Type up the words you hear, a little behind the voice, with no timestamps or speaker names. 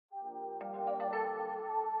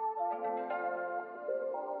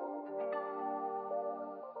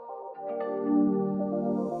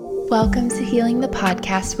Welcome to Healing the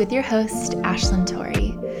Podcast with your host, Ashlyn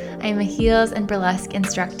Torrey. I am a heels and burlesque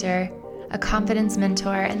instructor, a confidence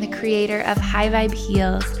mentor, and the creator of High Vibe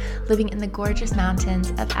Heels, living in the gorgeous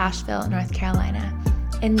mountains of Asheville, North Carolina.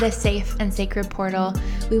 In this safe and sacred portal,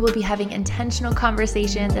 we will be having intentional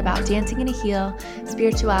conversations about dancing in a heel,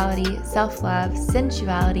 spirituality, self-love,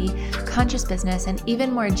 sensuality, conscious business, and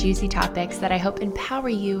even more juicy topics that I hope empower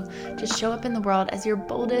you to show up in the world as your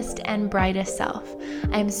boldest and brightest self.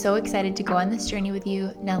 I am so excited to go on this journey with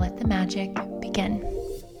you. Now let the magic begin.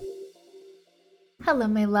 Hello,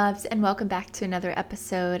 my loves, and welcome back to another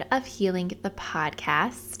episode of Healing the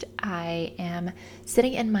Podcast. I am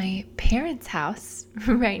sitting in my parents' house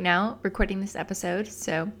right now recording this episode,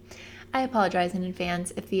 so I apologize in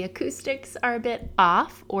advance if the acoustics are a bit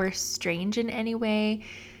off or strange in any way.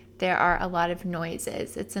 There are a lot of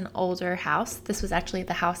noises. It's an older house. This was actually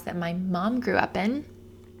the house that my mom grew up in.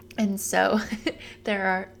 And so there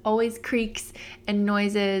are always creaks and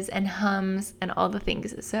noises and hums and all the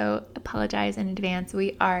things. So apologize in advance.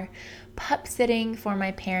 We are pup sitting for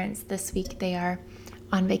my parents this week. They are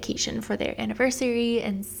on vacation for their anniversary.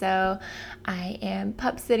 And so I am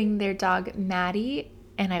pup sitting their dog, Maddie.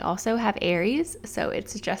 And I also have Aries. So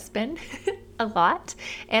it's just been a lot.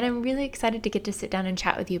 And I'm really excited to get to sit down and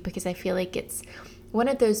chat with you because I feel like it's one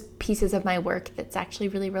of those pieces of my work that's actually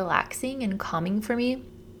really relaxing and calming for me.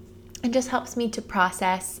 And just helps me to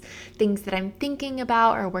process things that I'm thinking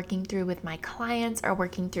about or working through with my clients or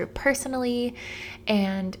working through personally.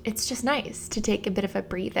 And it's just nice to take a bit of a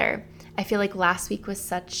breather. I feel like last week was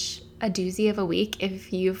such a doozy of a week.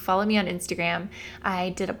 If you follow me on Instagram, I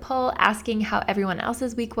did a poll asking how everyone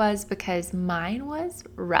else's week was because mine was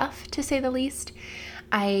rough, to say the least.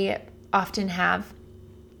 I often have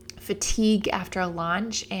fatigue after a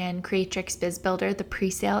launch, and Creatrix Biz Builder, the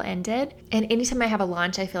pre-sale ended. And anytime I have a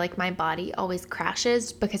launch, I feel like my body always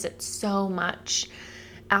crashes because it's so much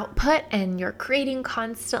output and you're creating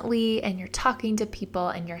constantly and you're talking to people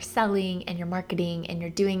and you're selling and you're marketing and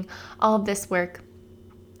you're doing all of this work.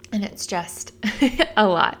 And it's just a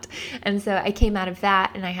lot. And so I came out of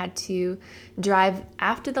that and I had to drive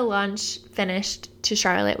after the launch finished to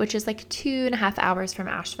Charlotte, which is like 2.5 hours from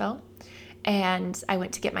Asheville. And I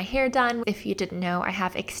went to get my hair done. If you didn't know, I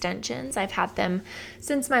have extensions. I've had them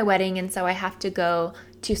since my wedding, and so I have to go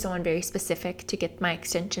to someone very specific to get my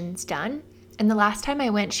extensions done. And the last time I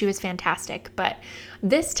went, she was fantastic. But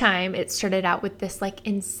this time it started out with this like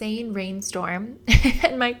insane rainstorm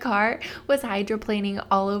and my car was hydroplaning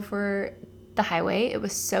all over the highway. It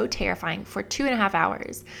was so terrifying for 2.5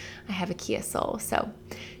 hours. I have a Kia Soul, so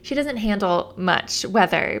she doesn't handle much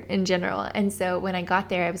weather in general. And so when I got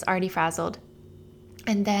there, I was already frazzled.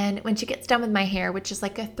 And then when she gets done with my hair, which is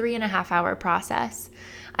like a 3.5 hour process,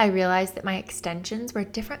 I realized that my extensions were a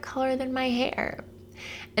different color than my hair.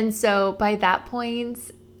 And so by that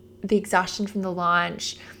point, the exhaustion from the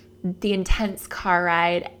launch, the intense car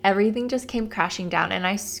ride, everything just came crashing down, and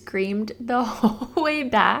I screamed the whole way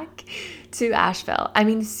back to Asheville. I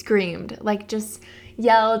mean, screamed, like just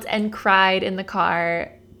yelled and cried in the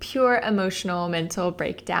car, pure emotional, mental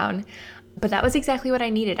breakdown. But that was exactly what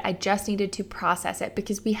I needed. I just needed to process it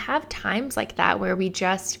because we have times like that where we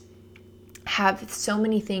just have so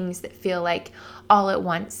many things that feel like all at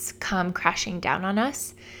once come crashing down on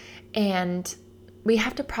us. And we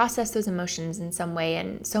have to process those emotions in some way.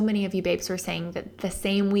 And so many of you babes were saying that the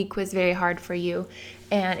same week was very hard for you.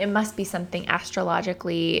 And it must be something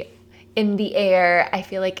astrologically in the air. I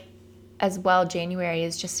feel like as well, January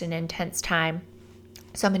is just an intense time.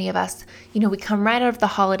 So many of us, we come right out of the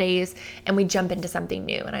holidays and we jump into something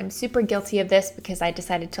new. And I'm super guilty of this because I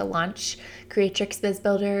decided to launch Creatrix Biz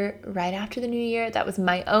Builder right after the new year. That was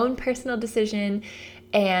my own personal decision.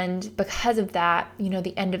 And because of that,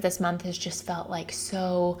 the end of this month has just felt like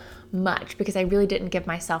so much because I really didn't give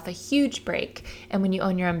myself a huge break. And when you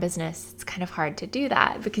own your own business, it's kind of hard to do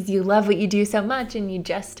that because you love what you do so much and you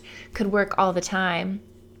just could work all the time.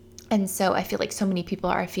 And so I feel like so many people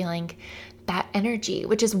are feeling that energy,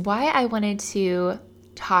 which is why I wanted to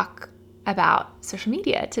talk about social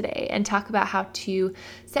media today and talk about how to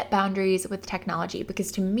set boundaries with technology.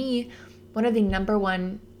 Because to me, one of the number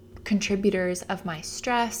one contributors of my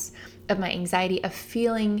stress, of my anxiety, of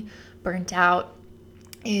feeling burnt out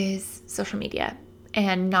is social media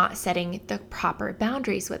and not setting the proper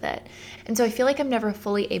boundaries with it. And so I feel like I'm never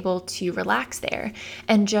fully able to relax there.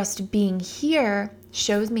 And just being here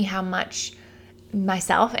shows me how much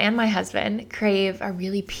myself and my husband crave a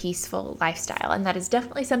really peaceful lifestyle. And that is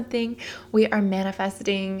definitely something we are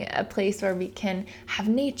manifesting, a place where we can have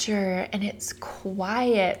nature and it's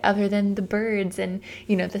quiet other than the birds and,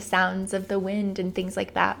 the sounds of the wind and things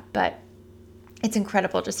like that. But it's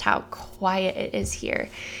incredible just how quiet it is here.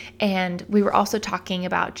 And we were also talking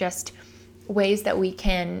about just ways that we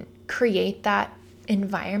can create that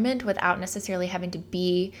environment without necessarily having to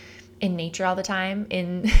be in nature all the time,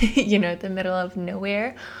 in the middle of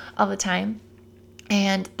nowhere all the time.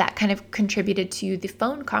 And that kind of contributed to the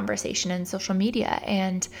phone conversation and social media.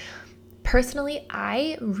 And personally,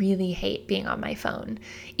 I really hate being on my phone.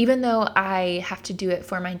 Even though I have to do it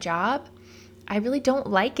for my job, I really don't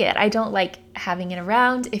like it. I don't like having it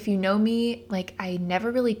around. If you know me, like, I never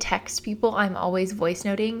really text people. I'm always voice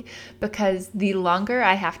noting, because the longer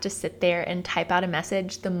I have to sit there and type out a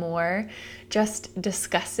message, the more just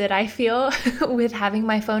disgusted I feel with having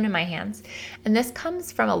my phone in my hands. And this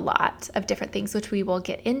comes from a lot of different things, which we will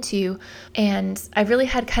get into. And I've really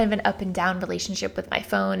had kind of an up and down relationship with my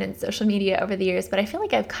phone and social media over the years, but I feel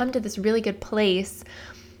like I've come to this really good place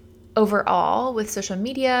overall with social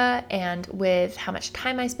media and with how much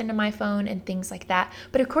time I spend on my phone and things like that.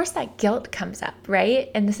 But of course that guilt comes up, right?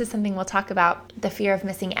 And this is something we'll talk about, the fear of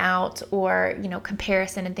missing out or,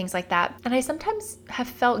 comparison and things like that. And I sometimes have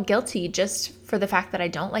felt guilty just for the fact that I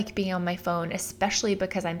don't like being on my phone, especially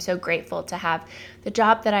because I'm so grateful to have the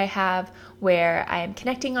job that I have where I am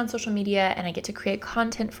connecting on social media and I get to create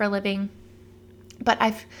content for a living. But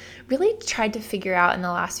I've really tried to figure out in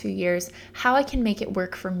the last few years how I can make it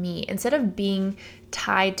work for me instead of being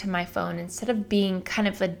tied to my phone, instead of being kind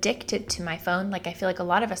of addicted to my phone, like I feel like a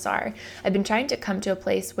lot of us are. I've been trying to come to a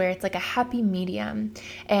place where it's like a happy medium.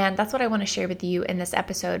 And that's what I want to share with you in this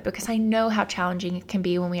episode, because I know how challenging it can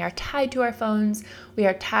be when we are tied to our phones, we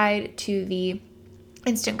are tied to the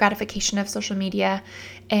instant gratification of social media.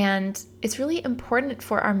 And it's really important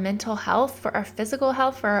for our mental health, for our physical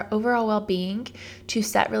health, for our overall well-being to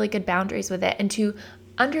set really good boundaries with it and to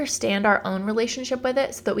understand our own relationship with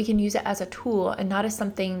it so that we can use it as a tool and not as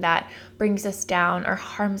something that brings us down or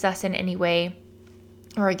harms us in any way,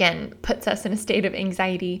 or again, puts us in a state of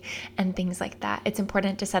anxiety and things like that. It's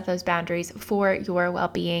important to set those boundaries for your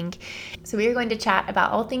well-being. So we are going to chat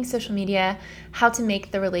about all things social media, how to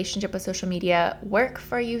make the relationship with social media work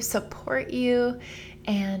for you, support you,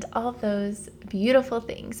 and all those beautiful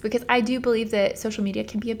things. Because I do believe that social media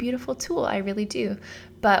can be a beautiful tool. I really do.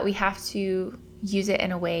 But we have to use it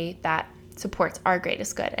in a way that supports our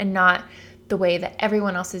greatest good and not the way that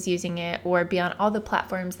everyone else is using it, or be on all the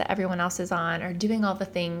platforms that everyone else is on, or doing all the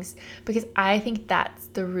things, because I think that's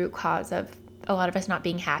the root cause of a lot of us not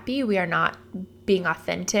being happy. We are not being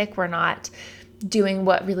authentic. We're not doing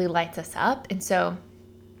what really lights us up. And so,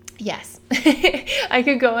 yes, I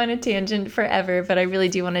could go on a tangent forever, but I really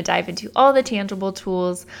do want to dive into all the tangible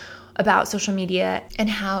tools about social media and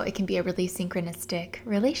how it can be a really synchronistic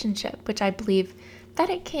relationship, which I believe that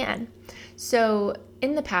it can. So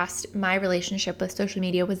in the past, my relationship with social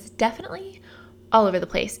media was definitely all over the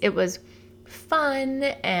place. It was fun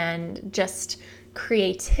and just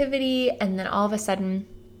creativity. And then all of a sudden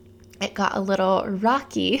it got a little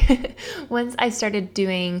rocky once I started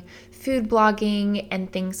doing food blogging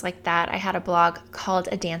and things like that. I had a blog called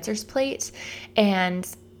A Dancer's Plate, and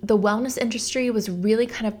the wellness industry was really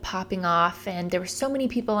kind of popping off, and there were so many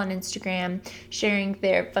people on Instagram sharing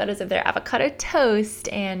their photos of their avocado toast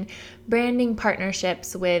and branding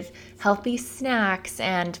partnerships with healthy snacks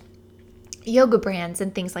and yoga brands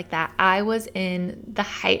and things like that. I was in the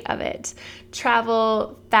height of it.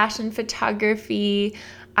 Travel, fashion photography.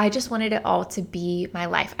 I just wanted it all to be my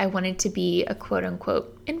life. I wanted to be a quote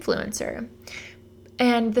unquote influencer.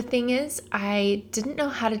 And the thing is, I didn't know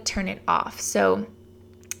how to turn it off. So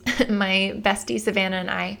my bestie Savannah and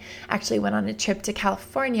I actually went on a trip to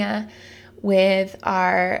California with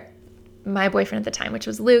my boyfriend at the time, which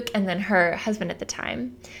was Luke, and then her husband at the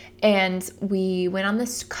time. And we went on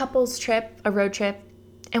this couples trip, a road trip,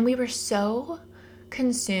 and we were so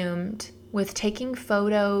consumed with taking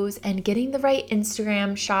photos and getting the right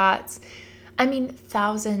Instagram shots. I mean,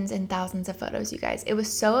 thousands and thousands of photos, you guys. It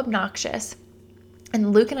was so obnoxious.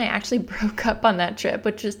 And Luke and I actually broke up on that trip,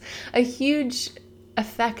 which is a huge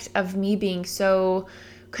effect of me being so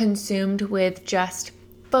consumed with just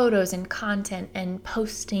photos and content and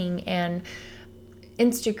posting and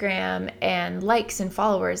Instagram and likes and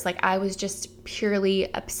followers. Like, I was just purely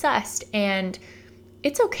obsessed. And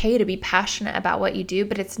it's okay to be passionate about what you do,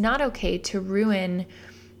 but it's not okay to ruin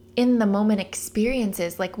in the moment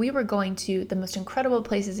experiences. Like, we were going to the most incredible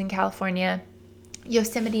places in California,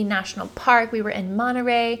 Yosemite National Park. We were in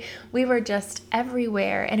Monterey. We were just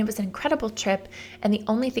everywhere, and it was an incredible trip. And the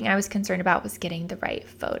only thing I was concerned about was getting the right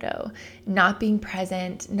photo, not being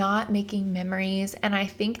present, not making memories. And I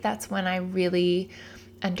think that's when I really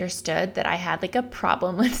understood that I had like a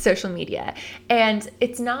problem with social media. And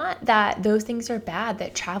it's not that those things are bad,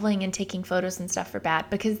 that traveling and taking photos and stuff are bad,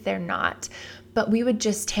 because they're not. But we would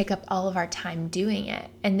just take up all of our time doing it.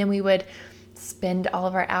 And then we would spend all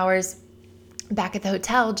of our hours back at the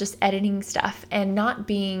hotel just editing stuff and not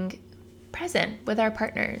being present with our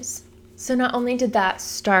partners. So not only did that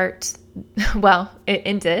start, well, it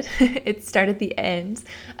ended. It started the end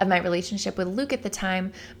of my relationship with Luke at the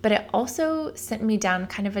time, but it also sent me down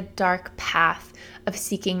kind of a dark path of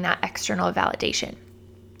seeking that external validation.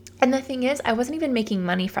 And the thing is, I wasn't even making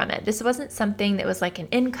money from it. This wasn't something that was like an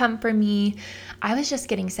income for me. I was just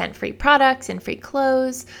getting sent free products and free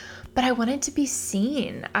clothes, but I wanted to be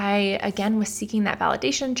seen. I, again, was seeking that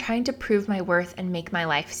validation, trying to prove my worth and make my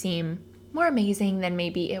life seem more amazing than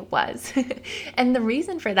maybe it was. And the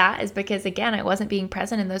reason for that is because, again, I wasn't being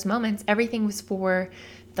present in those moments. Everything was for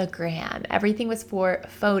the gram. Everything was for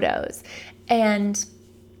photos. And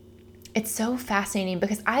it's so fascinating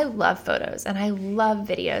because I love photos and I love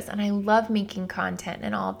videos and I love making content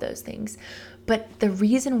and all of those things. But the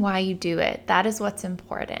reason why you do it, that is what's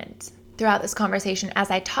important. Throughout this conversation,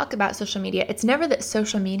 as I talk about social media, it's never that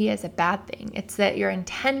social media is a bad thing. It's that your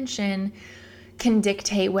intention can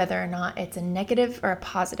dictate whether or not it's a negative or a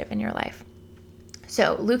positive in your life.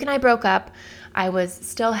 So Luke and I broke up. I was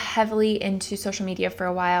still heavily into social media for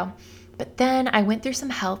a while, but then I went through some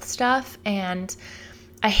health stuff and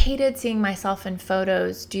I hated seeing myself in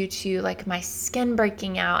photos due to like my skin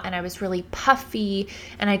breaking out and I was really puffy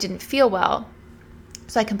and I didn't feel well.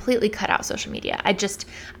 So I completely cut out social media.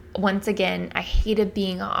 Once again, I hated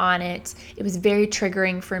being on it. It was very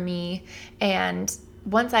triggering for me. And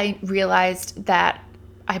once I realized that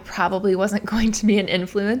I probably wasn't going to be an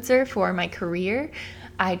influencer for my career,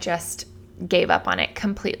 I just gave up on it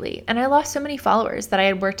completely. And I lost so many followers that I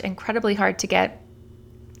had worked incredibly hard to get.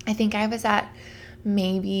 I think I was at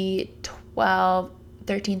maybe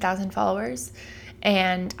 13,000 followers,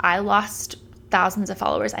 and I lost thousands of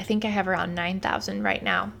followers. I think I have around 9,000 right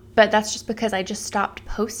now. But that's just because I just stopped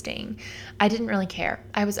posting. I didn't really care.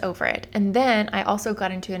 I was over it. And then I also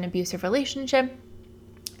got into an abusive relationship.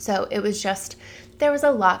 So it was just, there was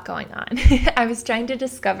a lot going on. I was trying to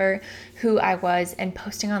discover who I was, and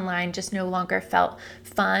posting online just no longer felt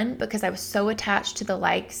fun because I was so attached to the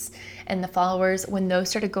likes and the followers. When those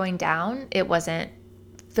started going down, it wasn't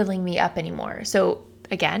filling me up anymore. So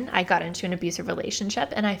again, I got into an abusive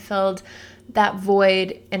relationship and I filled that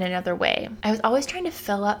void in another way. I was always trying to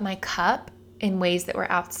fill up my cup in ways that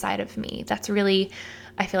were outside of me. That's really,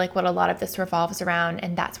 I feel like, what a lot of this revolves around.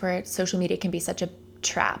 And that's where social media can be such a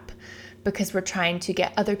trap, because we're trying to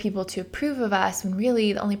get other people to approve of us when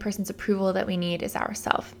really the only person's approval that we need is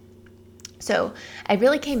ourselves. So I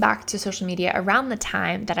really came back to social media around the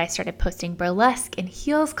time that I started posting burlesque and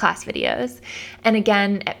heels class videos. And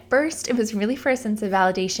again, at first it was really for a sense of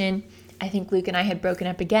validation. I think Luke and I had broken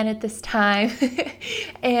up again at this time.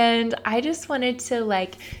 And I just wanted to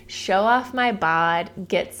like show off my bod,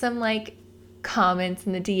 get some like comments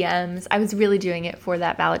in the DMs. I was really doing it for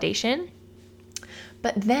that validation.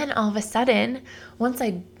 But then all of a sudden, once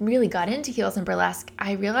I really got into heels and burlesque,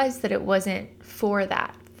 I realized that it wasn't for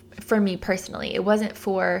that, for me personally. It wasn't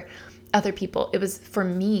for other people. It was for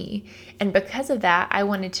me. And because of that, I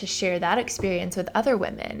wanted to share that experience with other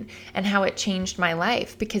women and how it changed my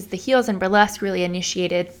life, because the heels and burlesque really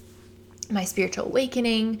initiated my spiritual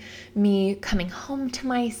awakening, me coming home to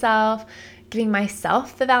myself, giving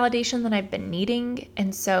myself the validation that I've been needing.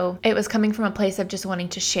 And so it was coming from a place of just wanting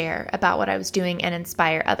to share about what I was doing and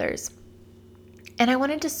inspire others. And I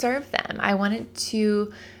wanted to serve them. I wanted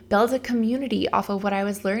to build a community off of what I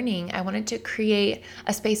was learning. I wanted to create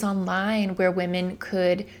a space online where women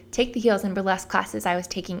could take the heels and burlesque classes I was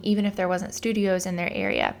taking, even if there wasn't studios in their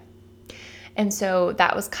area. And so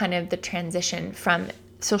that was kind of the transition from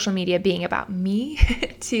social media being about me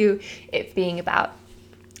to it being about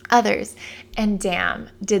others. And damn,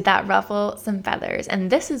 did that ruffle some feathers.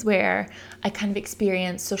 And this is where I kind of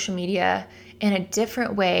experienced social media in a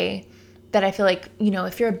different way that I feel like,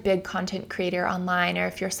 if you're a big content creator online, or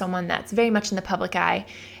if you're someone that's very much in the public eye,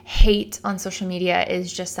 hate on social media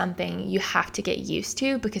is just something you have to get used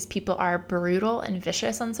to, because people are brutal and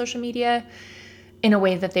vicious on social media in a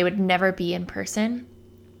way that they would never be in person.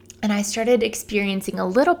 And I started experiencing a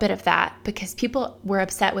little bit of that because people were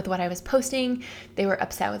upset with what I was posting. They were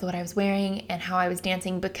upset with what I was wearing and how I was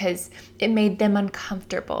dancing, because it made them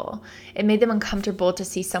uncomfortable. It made them uncomfortable to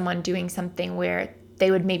see someone doing something where they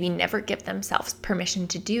would maybe never give themselves permission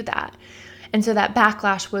to do that. And so that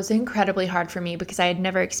backlash was incredibly hard for me, because I had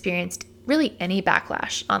never experienced really any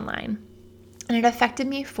backlash online. And it affected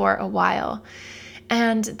me for a while.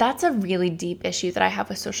 And that's a really deep issue that I have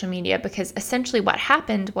with social media, because essentially what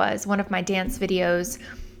happened was one of my dance videos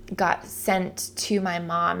got sent to my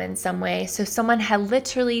mom in some way. So someone had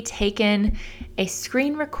literally taken a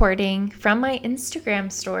screen recording from my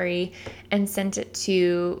Instagram story and sent it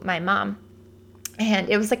to my mom. And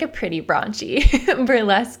it was like a pretty raunchy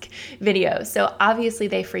burlesque video. So obviously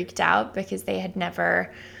they freaked out because they had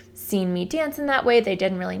never seen me dance in that way. They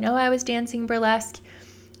didn't really know I was dancing burlesque.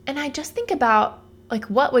 And I just think about like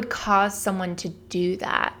what would cause someone to do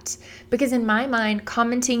that? Because in my mind,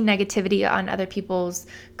 commenting negativity on other people's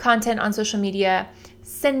content on social media,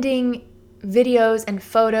 sending videos and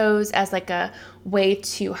photos as like a way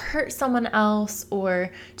to hurt someone else or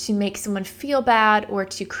to make someone feel bad or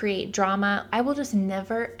to create drama, I will just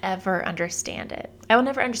never, ever understand it. I will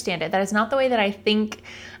never understand it. That is not the way that I think.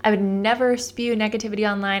 I would never spew negativity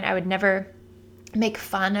online. I would never make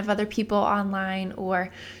fun of other people online or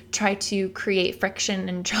try to create friction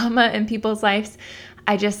and drama in people's lives.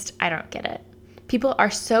 I don't get it. People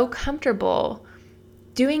are so comfortable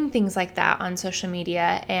doing things like that on social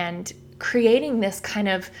media and creating this kind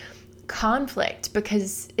of conflict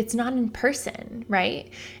because it's not in person,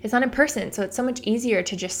 right? It's not in person. So it's so much easier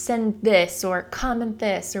to just send this or comment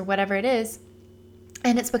this or whatever it is.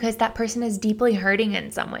 And it's because that person is deeply hurting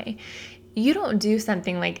in some way. You don't do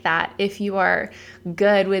something like that if you are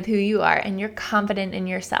good with who you are and you're confident in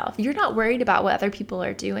yourself. You're not worried about what other people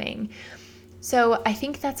are doing. So I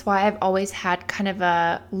think that's why I've always had kind of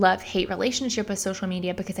a love-hate relationship with social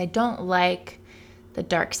media, because I don't like the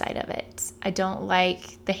dark side of it. I don't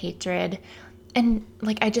like the hatred. And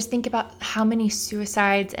like, I just think about how many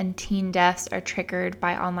suicides and teen deaths are triggered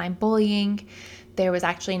by online bullying. There was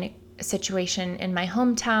actually a situation in my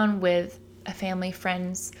hometown with a family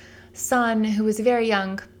friend's son who was very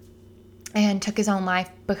young and took his own life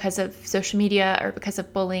because of social media or because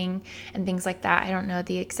of bullying and things like that. I don't know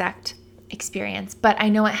the exact experience, but I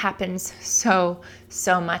know it happens so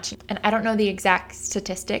much. And I don't know the exact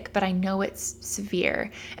statistic, but I know it's severe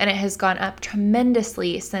and it has gone up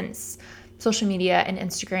tremendously since social media and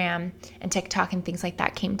Instagram and TikTok and things like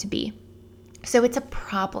that came to be. So it's a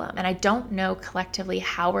problem, and I don't know collectively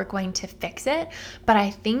how we're going to fix it, but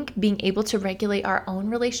I think being able to regulate our own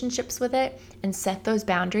relationships with it and set those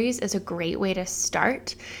boundaries is a great way to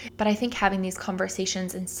start. But I think having these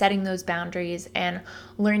conversations and setting those boundaries and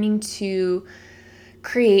learning to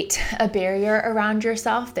create a barrier around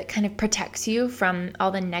yourself that kind of protects you from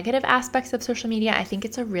all the negative aspects of social media, I think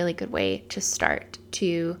it's a really good way to start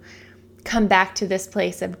to come back to this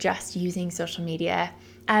place of just using social media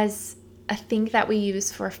as a thing that we use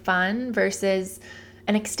for fun versus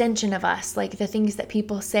an extension of us. Like the things that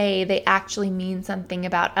people say, they actually mean something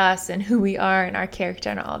about us and who we are and our character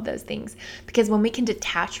and all of those things. Because when we can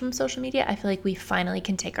detach from social media, I feel like we finally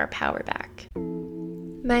can take our power back.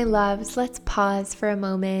 My loves, let's pause for a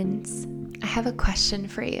moment. I have a question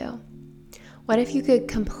for you. What if you could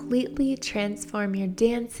completely transform your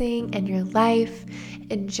dancing and your life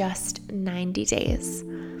in just 90 days?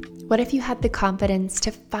 What if you had the confidence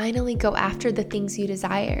to finally go after the things you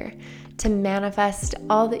desire, to manifest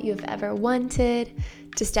all that you've ever wanted,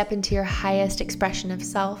 to step into your highest expression of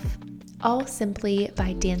self, all simply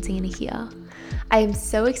by dancing in a heel? I am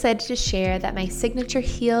so excited to share that my signature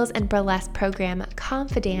heels and burlesque program,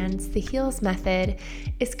 Confidence, the Heels Method,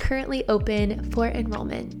 is currently open for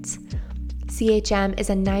enrollment. CHM is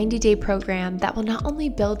a 90-day program that will not only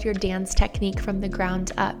build your dance technique from the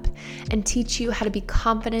ground up and teach you how to be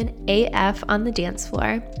confident AF on the dance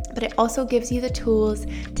floor, but it also gives you the tools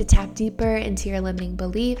to tap deeper into your limiting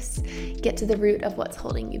beliefs, get to the root of what's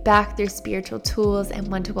holding you back through spiritual tools and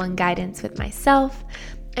one-to-one guidance with myself,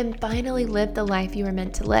 and finally live the life you were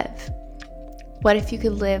meant to live. What if you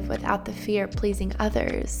could live without the fear of pleasing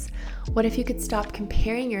others? What if you could stop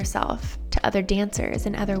comparing yourself to other dancers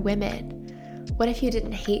and other women? What if you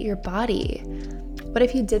didn't hate your body? What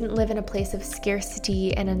if you didn't live in a place of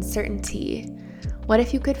scarcity and uncertainty? What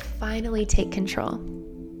if you could finally take control?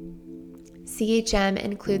 CHM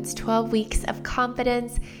includes 12 weeks of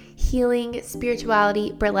confidence, healing,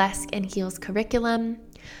 spirituality, burlesque, and heels curriculum,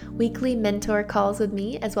 weekly mentor calls with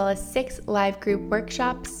me, as well as 6 live group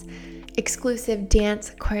workshops, exclusive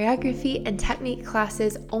dance, choreography, and technique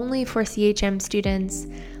classes only for CHM students,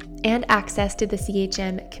 and access to the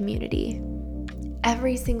CHM community.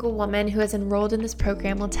 Every single woman who has enrolled in this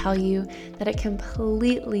program will tell you that it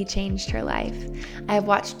completely changed her life. I have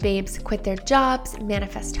watched babes quit their jobs,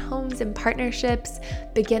 manifest homes and partnerships,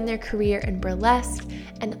 begin their career in burlesque,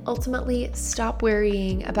 and ultimately stop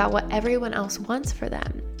worrying about what everyone else wants for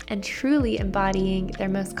them and truly embodying their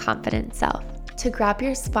most confident self. To grab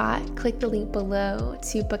your spot, click the link below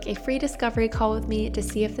to book a free discovery call with me to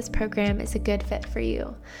see if this program is a good fit for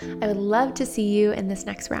you. I would love to see you in this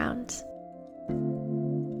next round.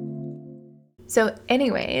 So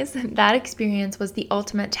anyways, that experience was the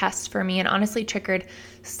ultimate test for me and honestly triggered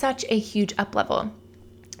such a huge up level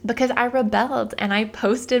because I rebelled and I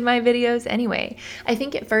posted my videos anyway. I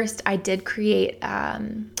think at first I did create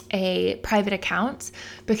a private account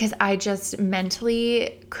because I just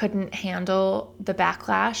mentally couldn't handle the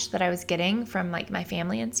backlash that I was getting from like my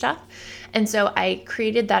family and stuff. And so I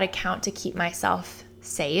created that account to keep myself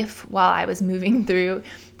safe while I was moving through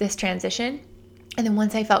this transition. And then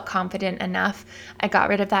once I felt confident enough, I got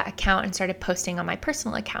rid of that account and started posting on my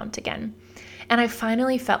personal account again. And I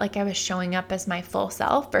finally felt like I was showing up as my full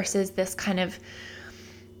self versus this kind of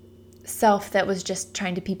self that was just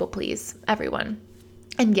trying to people please everyone.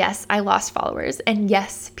 And yes, I lost followers. And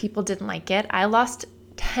yes, people didn't like it. I lost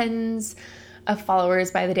tens of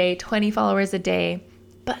followers by the day, 20 followers a day.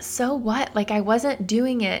 But so what? Like I wasn't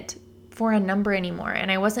doing it for a number anymore.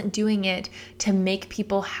 And I wasn't doing it to make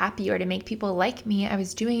people happy or to make people like me. I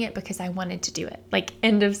was doing it because I wanted to do it. Like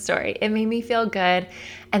end of story. It made me feel good.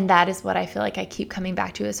 And that is what I feel like I keep coming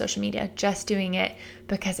back to with social media, just doing it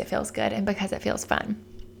because it feels good and because it feels fun.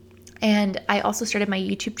 And I also started my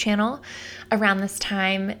YouTube channel around this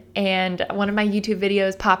time, and one of my YouTube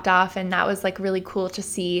videos popped off, and that was like really cool to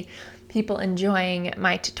see people enjoying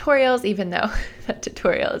my tutorials, even though that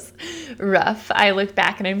tutorial is rough. I look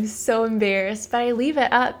back and I'm so embarrassed, but I leave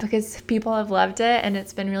it up because people have loved it and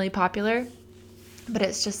it's been really popular. But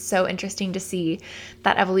it's just so interesting to see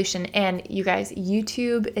that evolution. And you guys,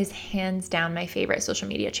 YouTube is hands down my favorite social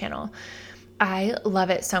media channel. I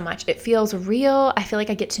love it so much. It feels real. I feel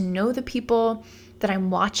like I get to know the people that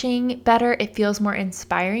I'm watching better. It feels more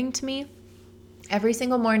inspiring to me. Every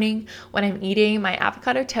single morning when I'm eating my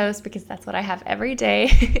avocado toast, because that's what I have every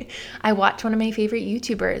day, I watch one of my favorite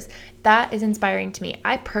YouTubers. That is inspiring to me.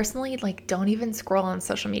 I personally don't even scroll on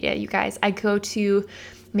social media, you guys. I go to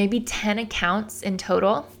maybe 10 accounts in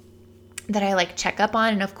total that I check up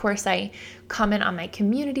on. And of course I comment on my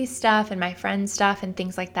community stuff and my friends stuff and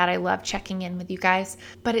things like that. I love checking in with you guys,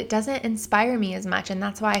 but it doesn't inspire me as much. And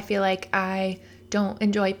that's why I feel like I don't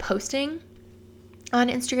enjoy posting on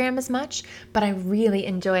Instagram as much, but I really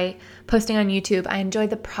enjoy posting on YouTube. I enjoy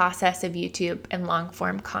the process of YouTube and long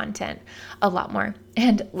form content a lot more.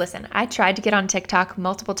 And listen, I tried to get on TikTok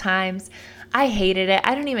multiple times. I hated it.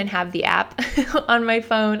 I don't even have the app on my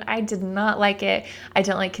phone. I did not like it. I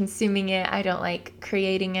don't like consuming it. I don't like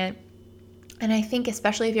creating it. And I think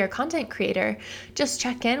especially if you're a content creator, just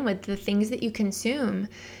check in with the things that you consume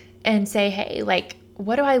and say, hey,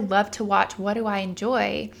 what do I love to watch? What do I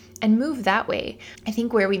enjoy? And move that way. I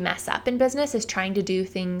think where we mess up in business is trying to do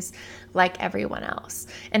things like everyone else.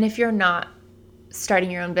 And if you're not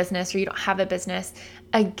starting your own business or you don't have a business,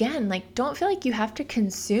 again, don't feel like you have to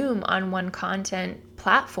consume on one content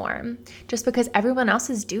platform just because everyone else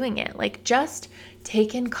is doing it. Just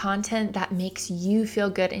take in content that makes you feel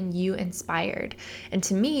good and you inspired. And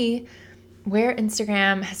to me, where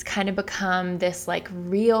Instagram has kind of become this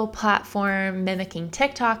real platform mimicking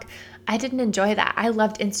TikTok, I didn't enjoy that. I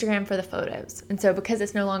loved Instagram for the photos. And so because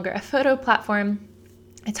it's no longer a photo platform,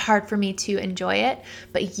 it's hard for me to enjoy it.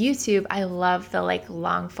 But YouTube, I love the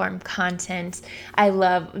long form content. I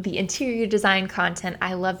love the interior design content.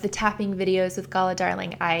 I love the tapping videos with Gala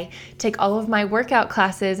Darling. I take all of my workout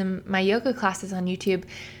classes and my yoga classes on YouTube.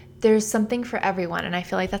 There's something for everyone. And I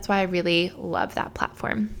feel like that's why I really love that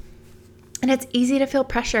platform. And it's easy to feel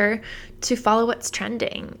pressure to follow what's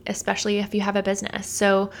trending, especially if you have a business.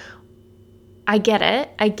 So I get it.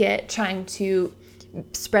 I get trying to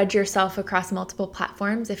spread yourself across multiple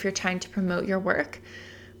platforms if you're trying to promote your work.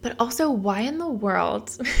 But also, why in the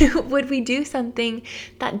world would we do something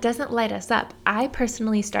that doesn't light us up? I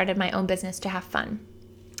personally started my own business to have fun.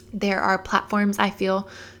 There are platforms I feel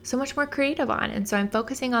so much more creative on. And so I'm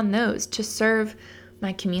focusing on those to serve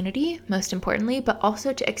my community, most importantly, but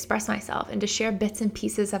also to express myself and to share bits and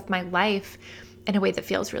pieces of my life in a way that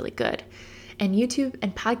feels really good. And YouTube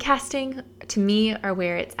and podcasting, to me, are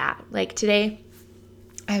where it's at. Today,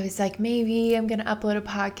 I was maybe I'm going to upload a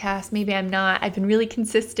podcast. Maybe I'm not. I've been really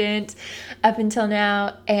consistent up until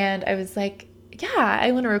now. And I was yeah,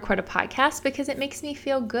 I want to record a podcast because it makes me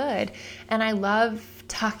feel good. And I love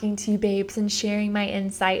talking to you babes and sharing my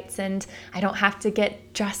insights, and I don't have to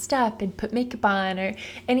get dressed up and put makeup on or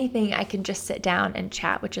anything. I can just sit down and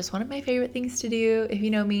chat, which is one of my favorite things to do. If you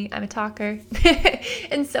know me, I'm a talker.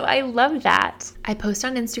 And so I love that. I post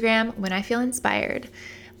on Instagram when I feel inspired.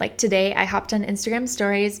 Like today, I hopped on Instagram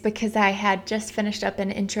stories because I had just finished up an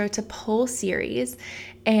intro to pole series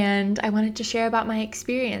and I wanted to share about my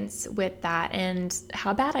experience with that and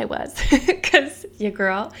how bad I was because your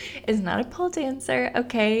girl is not a pole dancer.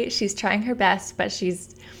 Okay, she's trying her best, but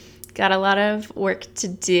she's got a lot of work to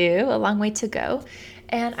do, a long way to go.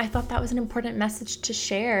 And I thought that was an important message to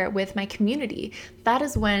share with my community. That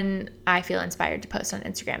is when I feel inspired to post on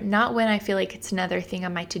Instagram, not when I feel like it's another thing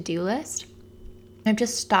on my to-do list. I've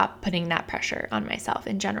just stopped putting that pressure on myself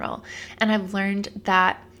in general. And I've learned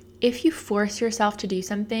that if you force yourself to do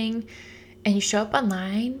something and you show up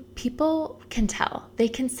online, people can tell. They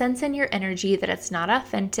can sense in your energy that it's not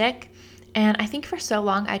authentic. And I think for so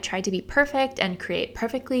long, I tried to be perfect and create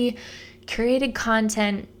perfectly curated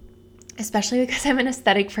content, especially because I'm an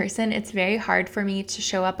aesthetic person. It's very hard for me to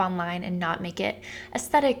show up online and not make it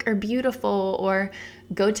aesthetic or beautiful or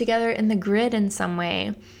go together in the grid in some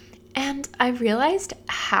way. And I realized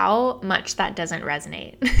how much that doesn't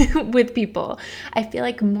resonate with people. I feel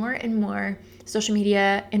like more and more social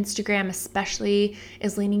media, Instagram especially,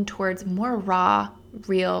 is leaning towards more raw,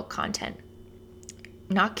 real content.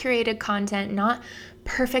 Not curated content, not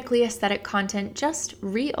perfectly aesthetic content, just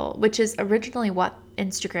real, which is originally what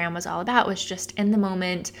Instagram was all about, was just in the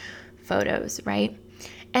moment photos, right?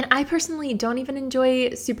 And I personally don't even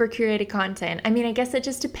enjoy super curated content. I mean, I guess it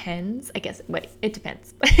just depends. It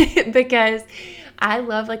depends. Because I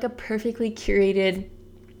love like a perfectly curated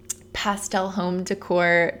pastel home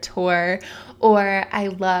decor tour, or I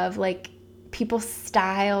love like people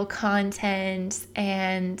style content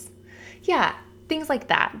and yeah, things like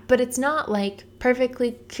that. But it's not like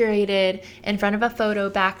perfectly curated in front of a photo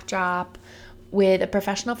backdrop with a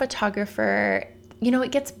professional photographer.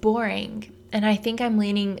 It gets boring. And I think I'm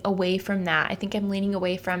leaning away from that. I think I'm leaning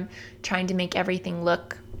away from trying to make everything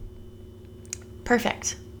look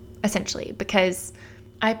perfect, essentially, because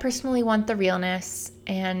I personally want the realness,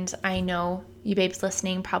 and I know you babes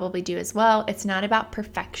listening probably do as well. It's not about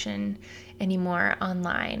perfection anymore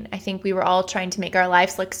online. I think we were all trying to make our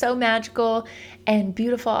lives look so magical and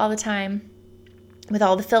beautiful all the time with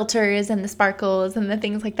all the filters and the sparkles and the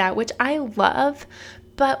things like that, which I love.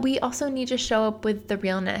 But we also need to show up with the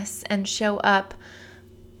realness and show up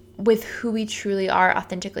with who we truly are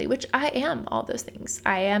authentically, which I am all those things.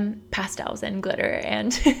 I am pastels and glitter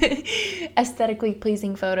and aesthetically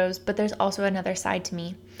pleasing photos, but there's also another side to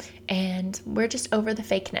me. And we're just over the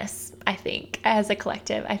fakeness, I think, as a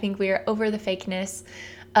collective. I think we are over the fakeness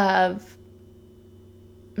of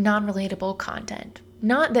non-relatable content.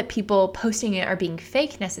 Not that people posting it are being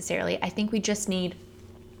fake necessarily. I think we just need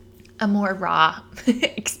a more raw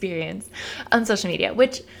experience on social media,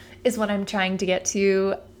 which is what I'm trying to get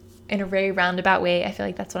to in a very roundabout way. I feel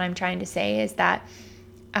like that's what I'm trying to say, is that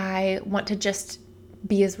I want to just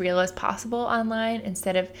be as real as possible online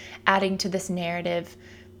instead of adding to this narrative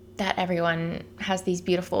that everyone has these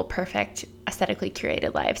beautiful, perfect, aesthetically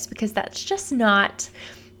curated lives, because that's just not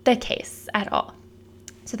the case at all.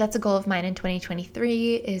 So that's a goal of mine in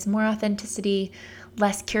 2023, is more authenticity,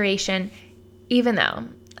 less curation, even though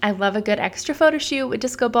I love a good extra photo shoot with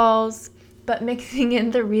disco balls, but mixing in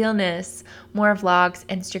the realness, more vlogs,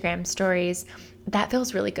 Instagram stories, that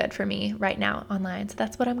feels really good for me right now online. So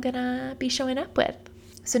that's what I'm gonna be showing up with.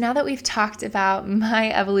 So now that we've talked about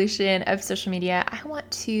my evolution of social media, I want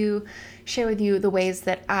to share with you the ways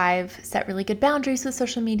that I've set really good boundaries with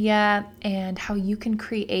social media and how you can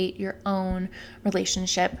create your own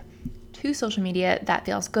relationship to social media that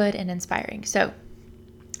feels good and inspiring. So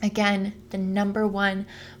again, the number one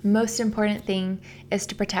most important thing is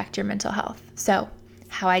to protect your mental health. So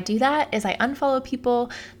how I do that is I unfollow people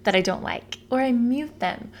that I don't like, or I mute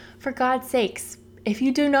them. For God's sakes, if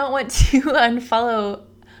you do not want to unfollow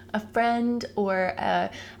a friend or a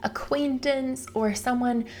acquaintance or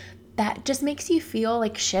someone that just makes you feel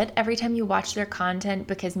like shit every time you watch their content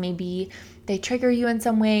because maybe they trigger you in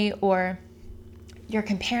some way, or you're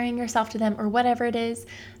comparing yourself to them, or whatever it is,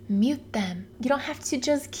 mute them. You don't have to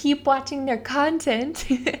just keep watching their content.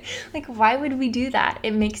 Like, why would we do that?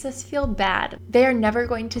 It makes us feel bad. They are never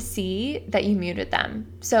going to see that you muted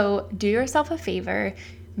them. So do yourself a favor,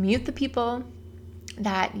 mute the people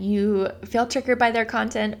that you feel triggered by their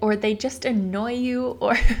content, or they just annoy you,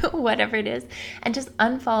 or whatever it is, and just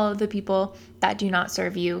unfollow the people that do not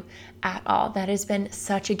serve you at all. That has been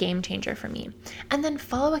such a game changer for me. And then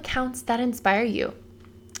follow accounts that inspire you.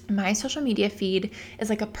 My social media feed is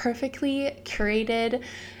like a perfectly curated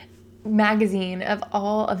magazine of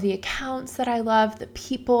all of the accounts that I love, the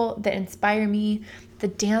people that inspire me, the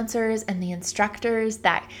dancers and the instructors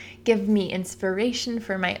that give me inspiration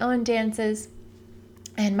for my own dances.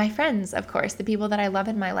 And my friends, of course, the people that I love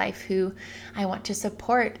in my life who I want to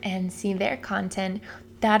support and see their content.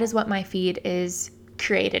 That is what my feed is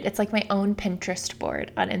created. It's like my own Pinterest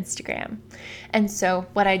board on Instagram. And so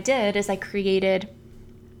what I did is I created,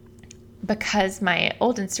 because my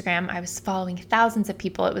old Instagram, I was following thousands of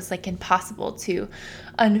people. It was like impossible to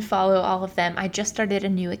unfollow all of them. I just started a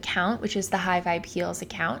new account, which is the High Vibe Heals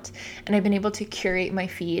account. And I've been able to curate my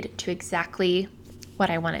feed to exactly what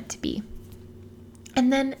I want it to be.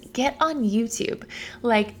 And then get on YouTube.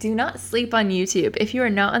 Like, do not sleep on YouTube. If you are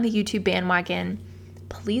not on the YouTube bandwagon,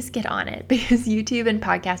 please get on it, because YouTube and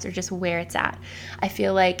podcasts are just where it's at. I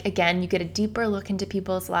feel like, again, you get a deeper look into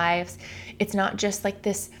people's lives. It's not just like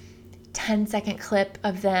this 10-second clip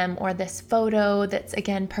of them or this photo that's,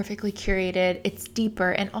 again, perfectly curated. It's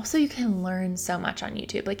deeper. And also you can learn so much on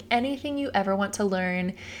YouTube. Like, anything you ever want to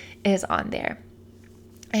learn is on there.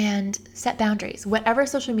 And set boundaries. Whatever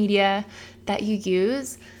social media that you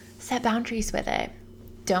use, set boundaries with it.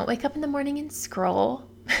 Don't wake up in the morning and scroll.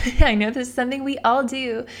 I know this is something we all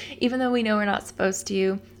do, even though we know we're not supposed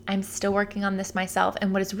to. I'm still working on this myself.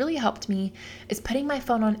 And what has really helped me is putting my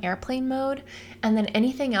phone on airplane mode, and then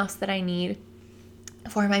anything else that I need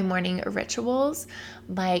for my morning rituals,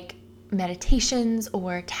 like meditations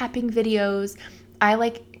or tapping videos, I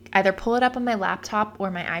like either pull it up on my laptop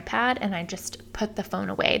or my iPad, and I just put the phone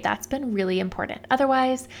away. That's been really important.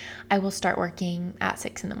 Otherwise, I will start working at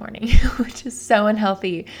 6 a.m, which is so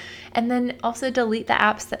unhealthy. And then also delete the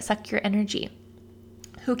apps that suck your energy.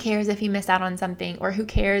 Who cares if you miss out on something, or who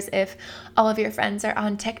cares if all of your friends are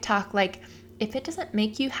on TikTok? Like, if it doesn't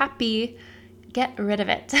make you happy, get rid of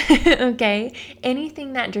it, okay?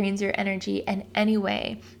 Anything that drains your energy in any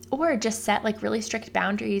way, or just set like really strict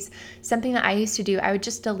boundaries. Something that I used to do, I would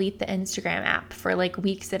just delete the Instagram app for like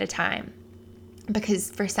weeks at a time,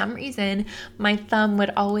 because for some reason my thumb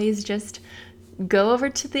would always just go over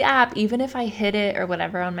to the app. Even if I hid it or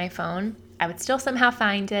whatever on my phone, I would still somehow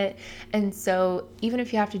find it. And so even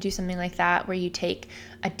if you have to do something like that, where you take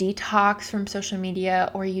a detox from social media,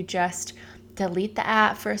 or you just delete the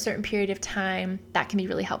app for a certain period of time, that can be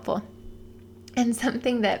really helpful. And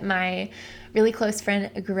something that my really close friend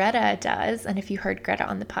Greta does, and if you heard Greta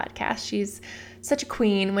on the podcast, she's such a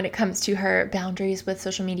queen when it comes to her boundaries with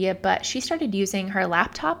social media, but she started using her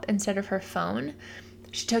laptop instead of her phone.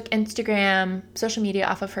 She took Instagram, social media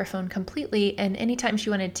off of her phone completely, and anytime she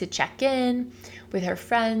wanted to check in with her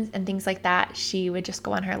friends and things like that, she would just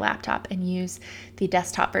go on her laptop and use the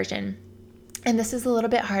desktop version. And this is a little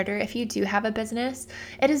bit harder if you do have a business.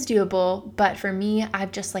 It is doable, but for me,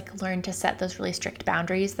 I've just like learned to set those really strict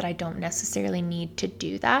boundaries that I don't necessarily need to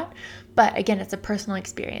do that. But again, it's a personal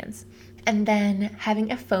experience. And then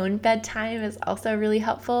having a phone bedtime is also really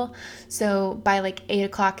helpful. So by like 8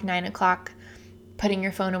 o'clock, 9 o'clock, putting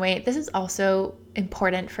your phone away. This is also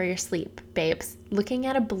important for your sleep, babes. Looking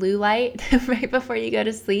at a blue light right before you go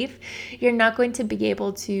to sleep, you're not going to be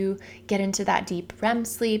able to get into that deep REM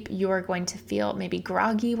sleep. You're going to feel maybe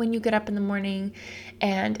groggy when you get up in the morning,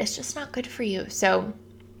 and it's just not good for you. So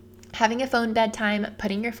having a phone bedtime,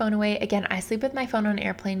 putting your phone away. Again, I sleep with my phone on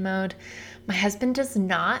airplane mode. My husband does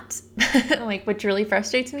not, which really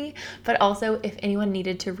frustrates me. But also, if anyone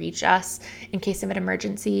needed to reach us in case of an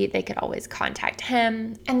emergency, they could always contact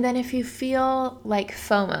him. And then if you feel like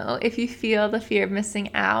FOMO, if you feel the fear of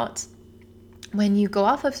missing out, when you go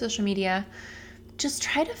off of social media, just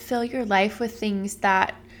try to fill your life with things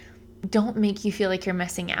that don't make you feel like you're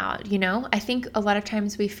missing out. I think a lot of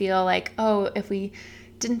times we feel like, oh, if we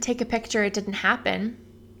didn't take a picture, it didn't happen.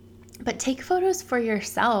 But take photos for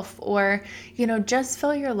yourself, or, just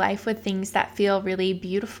fill your life with things that feel really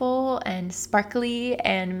beautiful and sparkly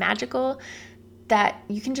and magical, that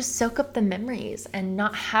you can just soak up the memories and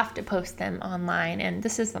not have to post them online. And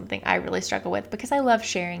this is something I really struggle with, because I love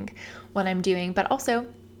sharing what I'm doing. But also,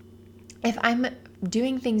 if I'm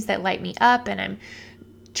doing things that light me up and I'm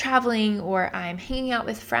traveling, or I'm hanging out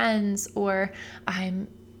with friends, or I'm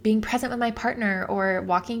being present with my partner or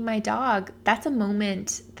walking my dog, that's a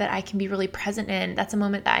moment that I can be really present in. That's a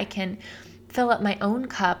moment that I can fill up my own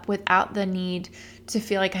cup without the need to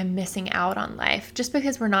feel like I'm missing out on life. Just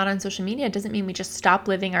because we're not on social media doesn't mean we just stop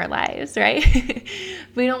living our lives, right?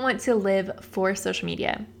 We don't want to live for social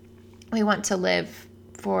media. We want to live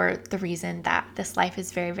for the reason that this life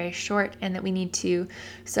is very, very short, and that we need to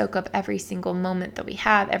soak up every single moment that we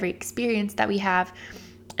have, every experience that we have.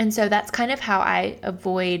 And so that's kind of how I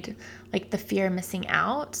avoid the fear of missing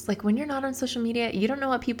out. When you're not on social media, you don't know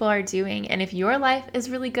what people are doing. And if your life is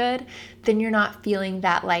really good, then you're not feeling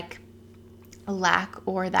that lack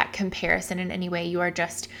or that comparison in any way. You are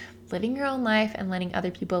just living your own life and letting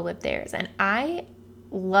other people live theirs. And I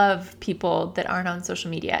love people that aren't on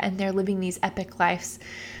social media and they're living these epic lives.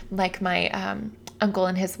 Like my uncle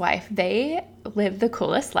and his wife, they live the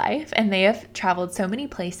coolest life and they have traveled so many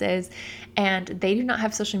places and they do not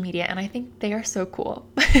have social media. And I think they are so cool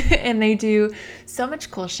and they do so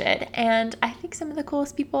much cool shit. And I think some of the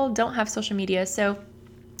coolest people don't have social media. So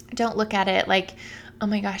don't look at it like, oh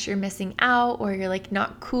my gosh, you're missing out or you're like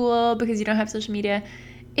not cool because you don't have social media.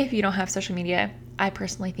 If you don't have social media, I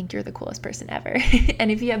personally think you're the coolest person ever.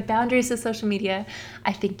 And if you have boundaries with social media,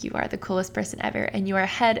 I think you are the coolest person ever and you are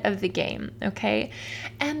ahead of the game, okay?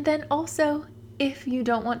 And then also, if you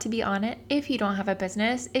don't want to be on it, if you don't have a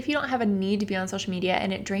business, if you don't have a need to be on social media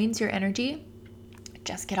and it drains your energy,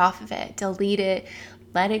 just get off of it, delete it,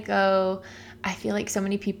 let it go. I feel like so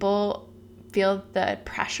many people feel the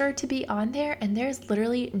pressure to be on there, and there's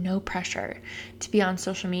literally no pressure to be on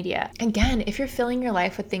social media. Again, if you're filling your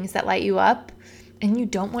life with things that light you up and you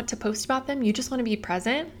don't want to post about them, you just want to be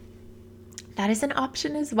present, that is an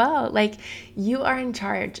option as well. Like, you are in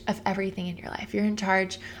charge of everything in your life. You're in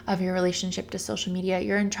charge of your relationship to social media.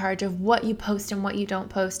 You're in charge of what you post and what you don't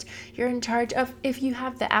post. You're in charge of if you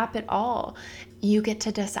have the app at all. You get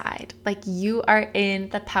to decide. Like, you are in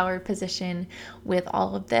the power position with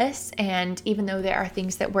all of this. And even though there are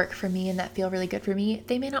things that work for me and that feel really good for me,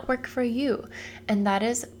 they may not work for you. And that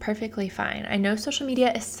is perfectly fine. I know social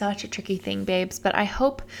media is such a tricky thing, babes, but I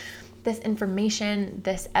hope this information,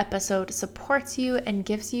 this episode supports you and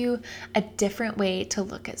gives you a different way to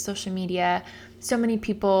look at social media. So many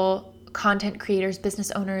people, content creators, business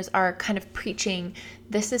owners are kind of preaching,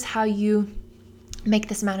 this is how you make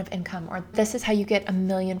this amount of income, or this is how you get 1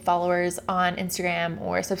 million followers on Instagram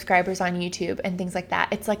or subscribers on YouTube and things like that.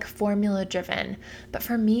 It's like formula driven. But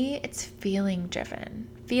for me, it's feeling driven.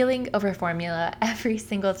 Feeling over formula every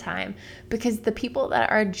single time, because the people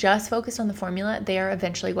that are just focused on the formula, they are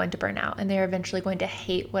eventually going to burn out and they're eventually going to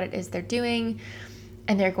hate what it is they're doing,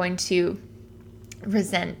 and they're going to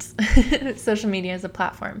resent social media as a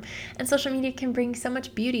platform. And social media can bring so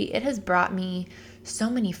much beauty. It has brought me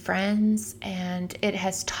so many friends and it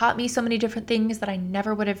has taught me so many different things that I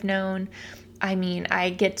never would have known. I mean,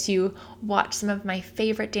 I get to watch some of my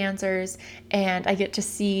favorite dancers and I get to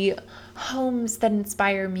see homes that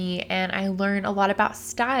inspire me, and I learn a lot about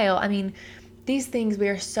style. I mean, these things, we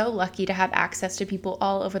are so lucky to have access to people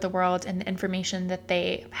all over the world and the information that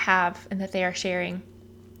they have and that they are sharing.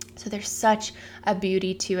 So there's such a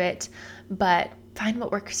beauty to it, but find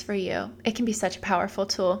what works for you. It can be such a powerful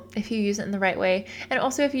tool if you use it in the right way. And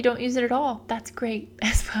also if you don't use it at all, that's great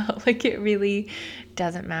as well. Like, it really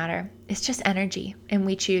doesn't matter. It's just energy and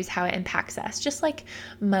we choose how it impacts us. Just like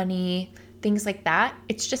money, things like that.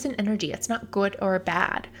 It's just an energy. It's not good or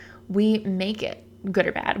bad. We make it good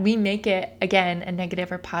or bad. We make it, again, a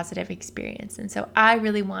negative or positive experience. And so I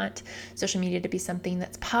really want social media to be something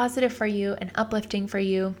that's positive for you and uplifting for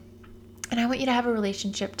you. And I want you to have a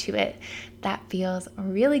relationship to it that feels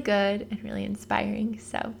really good and really inspiring.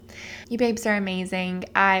 So you babes are amazing.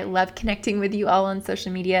 I love connecting with you all on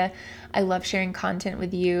social media. I love sharing content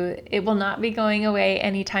with you. It will not be going away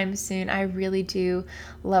anytime soon. I really do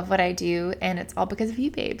love what I do. And it's all because of you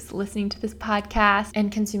babes listening to this podcast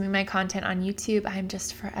and consuming my content on YouTube. I'm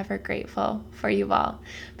just forever grateful for you all.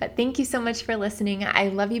 But thank you so much for listening. I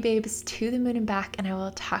love you babes to the moon and back. And I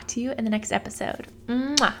will talk to you in the next episode.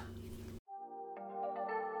 Mwah!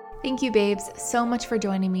 Thank you, babes, so much for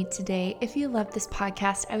joining me today. If you love this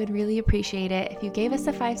podcast, I would really appreciate it if you gave us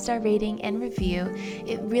a 5-star rating and review.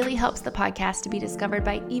 It really helps the podcast to be discovered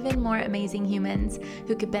by even more amazing humans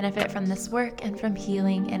who could benefit from this work and from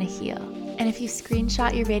healing and a heal. And if you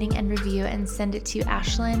screenshot your rating and review and send it to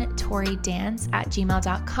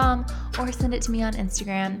ashlyntorydance@gmail.com or send it to me on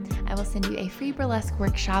Instagram, I will send you a free burlesque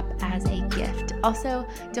workshop as a gift. Also,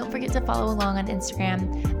 don't forget to follow along on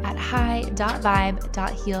Instagram at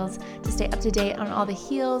hi.vibe.heals to stay up to date on all the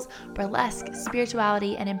heals, burlesque,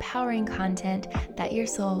 spirituality, and empowering content that your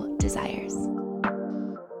soul desires.